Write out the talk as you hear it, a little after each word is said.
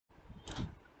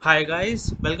Hi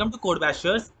guys, welcome to Code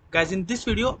Bashers. Guys, in this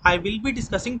video, I will be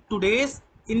discussing today's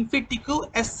Infytq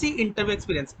SC interview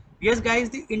experience. Yes guys,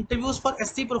 the interviews for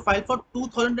SC profile for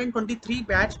 2023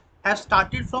 batch have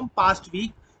started from past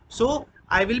week. So,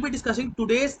 I will be discussing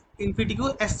today's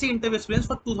Infytq SC interview experience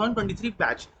for 2023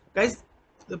 batch. Guys,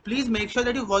 please make sure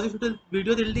that you watch this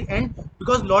video till the end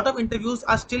because lot of interviews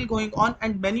are still going on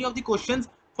and many of the questions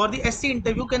for the SC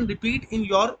interview can repeat in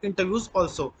your interviews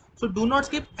also. So do not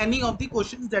skip any of the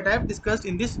questions that I have discussed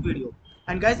in this video.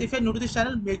 And guys, if you are new to this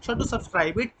channel, make sure to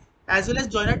subscribe it as well as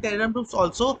join our Telegram groups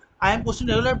also. I am posting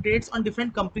regular updates on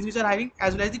different companies which are hiring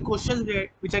as well as the questions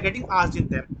which are getting asked in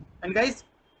them. And guys,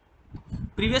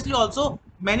 previously also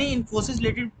many Infosys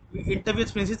related interview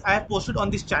experiences I have posted on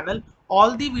this channel.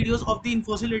 All the videos of the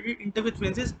Infosys related interview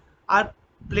experiences are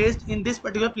placed in this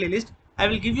particular playlist. I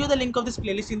will give you the link of this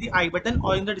playlist in the I button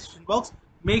or in the description box.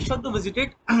 Make sure to visit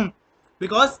it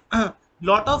because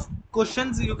lot of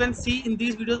questions you can see in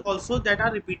these videos also that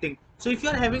are repeating. So if you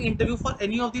are having interview for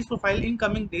any of these profile in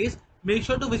coming days, make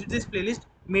sure to visit this playlist.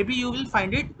 Maybe you will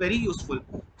find it very useful.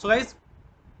 So guys,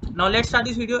 now let's start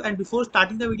this video, and before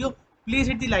starting the video, please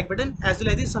hit the like button as well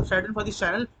as the subscribe button for this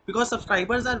channel because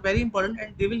subscribers are very important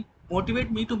and they will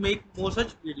motivate me to make more such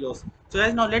videos. So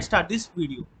guys, now let's start this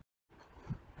video.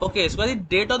 Okay, so the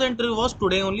date of the interview was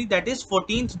today only, that is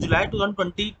 14th July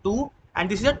 2022, and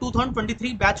this is a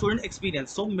 2023 batch student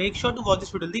experience. So make sure to watch this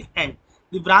video till the end.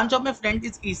 The branch of my friend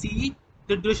is ECE.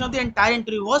 The duration of the entire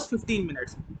interview was 15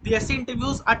 minutes. The SC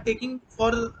interviews are taking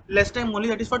for less time only,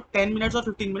 that is for 10 minutes or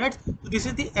 15 minutes. So this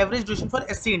is the average duration for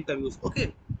SC interviews.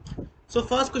 Okay. So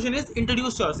first question is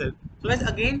introduce yourself. So guys,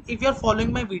 again, if you are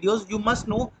following my videos, you must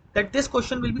know that this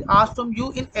question will be asked from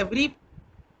you in every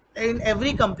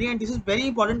company, and this is very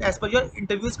important as per your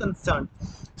interview is concerned.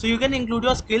 So you can include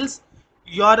your skills,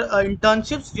 your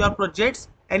internships, your projects,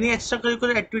 any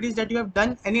extracurricular activities that you have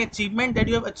done, any achievement that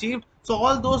you have achieved. So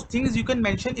all those things you can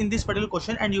mention in this particular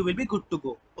question and you will be good to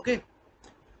go. Okay.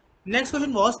 Next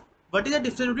question was, what is the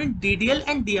difference between DDL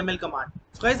and DML command?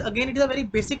 So guys, again, it is a very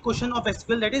basic question of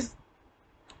SQL, that is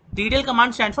DDL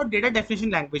command stands for data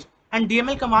definition language and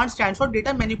DML command stands for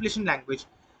data manipulation language.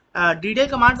 DDL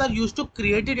commands are used to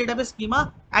create a database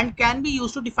schema and can be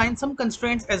used to define some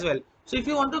constraints as well. So if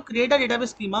you want to create a database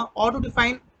schema or to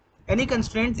define any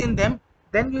constraints in them,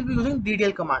 then you will be using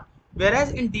DDL command.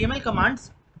 Whereas in DML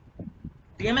commands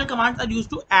are used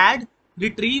to add,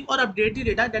 retrieve or update the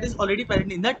data that is already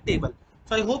present in that table.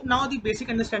 So I hope now the basic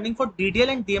understanding for DDL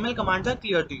and DML commands are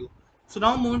clear to you. So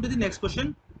now moving to the next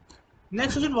question.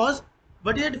 Next question was,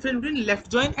 what is the difference between left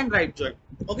join and right join?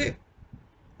 Okay.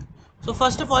 So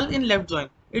first of all, in left join,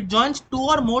 it joins two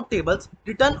or more tables,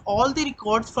 return all the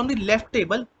records from the left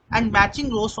table and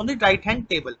matching rows from the right hand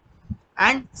table.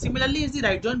 And similarly is the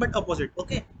right join but opposite.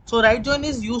 Okay. So right join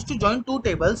is used to join two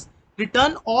tables,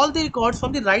 return all the records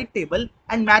from the right table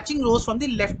and matching rows from the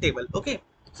left table. Okay.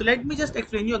 So let me just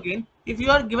explain you again. If you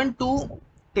are given two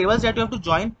tables that you have to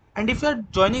join, and if you are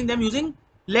joining them using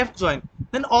left join,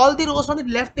 then all the rows from the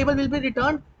left table will be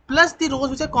returned plus the rows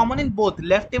which are common in both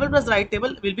left table plus right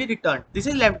table will be returned. This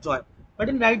is left join. But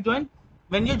in right join,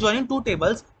 when you're joining two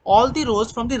tables, all the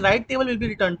rows from the right table will be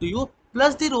returned to you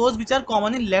plus the rows which are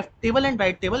common in left table and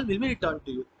right table will be returned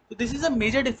to you. So this is a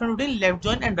major difference between left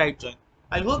join and right join.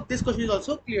 I hope this question is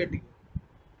also clear to you.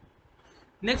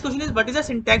 Next question is, what is the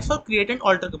syntax for create and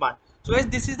alter command? So guys,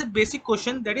 this is the basic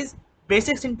question, that is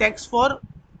basic syntax for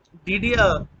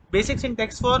basic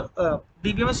syntax for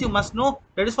DBMS you must know,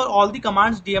 that is for all the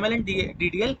commands DML and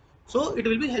DDL. So it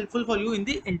will be helpful for you in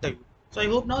the interview. So I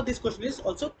hope now this question is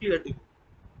also clear to you.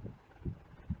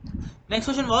 Next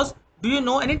question was, do you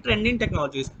know any trending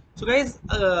technologies? So guys,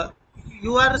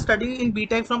 you are studying in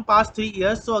BTech from past 3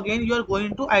 years. So again, you are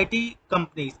going to IT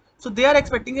companies. So they are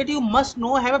expecting that you must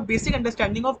know, have a basic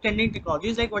understanding of trending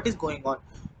technologies, like what is going on.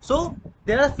 So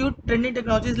there are few trending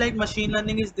technologies like machine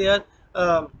learning is there,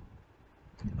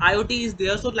 IoT is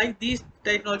there. So like these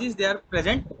technologies, they are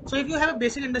present. So if you have a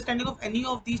basic understanding of any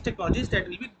of these technologies, that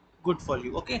will be good for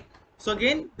you. Okay. So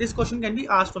again, this question can be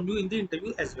asked from you in the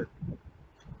interview as well.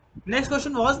 Next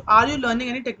question was, are you learning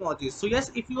any technologies? So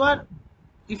yes, if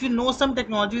you know some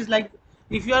technologies, like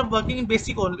if you are working in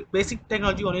basic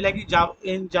technology only, like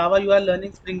in Java you are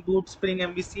learning Spring Boot, Spring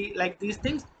MVC, like these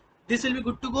things, this will be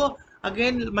good to go.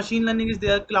 Again, machine learning is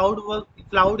there,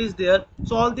 cloud is there.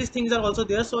 So all these things are also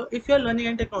there. So if you are learning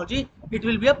any technology, it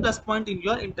will be a plus point in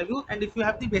your interview, and if you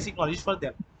have the basic knowledge for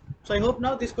them. So I hope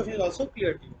now this question is also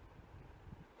clear to you.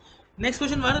 Next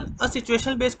question was a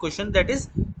situational based question, that is,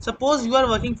 suppose you are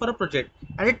working for a project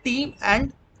and a team,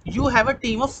 and you have a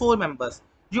team of 4 members.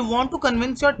 You want to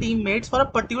convince your teammates for a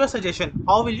particular suggestion.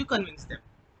 How will you convince them?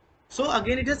 So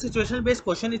again, it is a situational based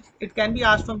question. It can be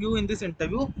asked from you in this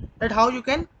interview, that how you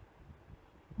can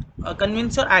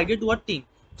convince your idea to a team.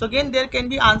 So again, there can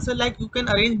be answer like you can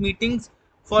arrange meetings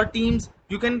for teams.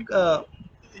 You can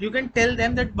tell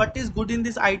them that what is good in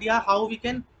this idea, uh, you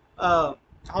can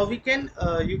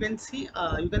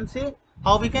say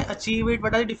how we can achieve it,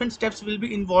 what are the different steps will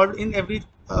be involved in every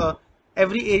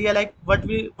area, like what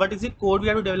is it code we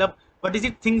have to develop, what is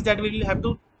it things that we will have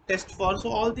to test for. So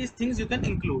all these things you can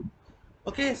include.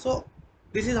 Okay, so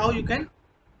this is how you can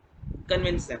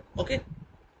convince them. Okay.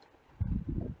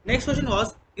 Next question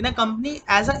was, in a company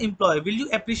as an employee, will you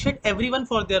appreciate everyone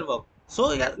for their work?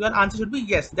 So your answer should be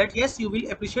yes, that yes, you will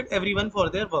appreciate everyone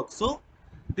for their work. So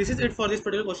this is it for this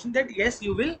particular question, that yes,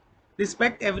 you will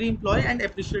respect every employee and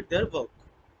appreciate their work.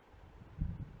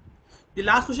 The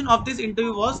last question of this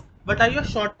interview was, what are your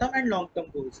short term and long term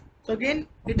goals? So again,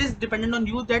 it is dependent on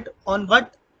you, that on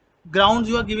what grounds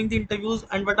you are giving the interviews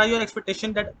and what are your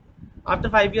expectation, that after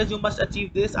 5 years you must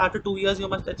achieve this, after 2 years you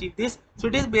must achieve this. So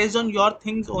it is based on your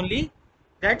things only,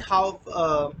 that how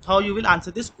you will answer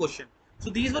this question.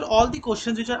 So these were all the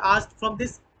questions which are asked from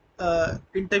this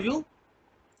interview.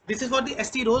 This is for the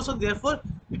ST role, so therefore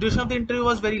the duration of the interview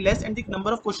was very less and the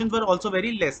number of questions were also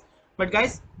very less. But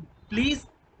guys, please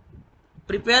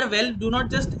prepare well. Do not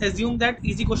just assume that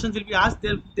easy questions will be asked.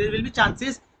 There will be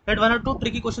chances that one or two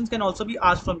tricky questions can also be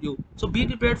asked from you, so be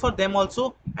prepared for them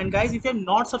also. And guys, if you have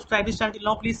not subscribed this channel till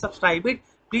now, please subscribe it.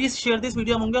 Please share this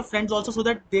video among your friends also, so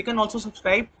that they can also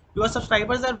subscribe. Your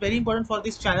subscribers are very important for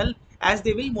this channel, as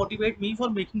they will motivate me for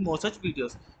making more such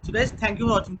videos. So guys, thank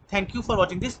you for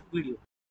watching this video.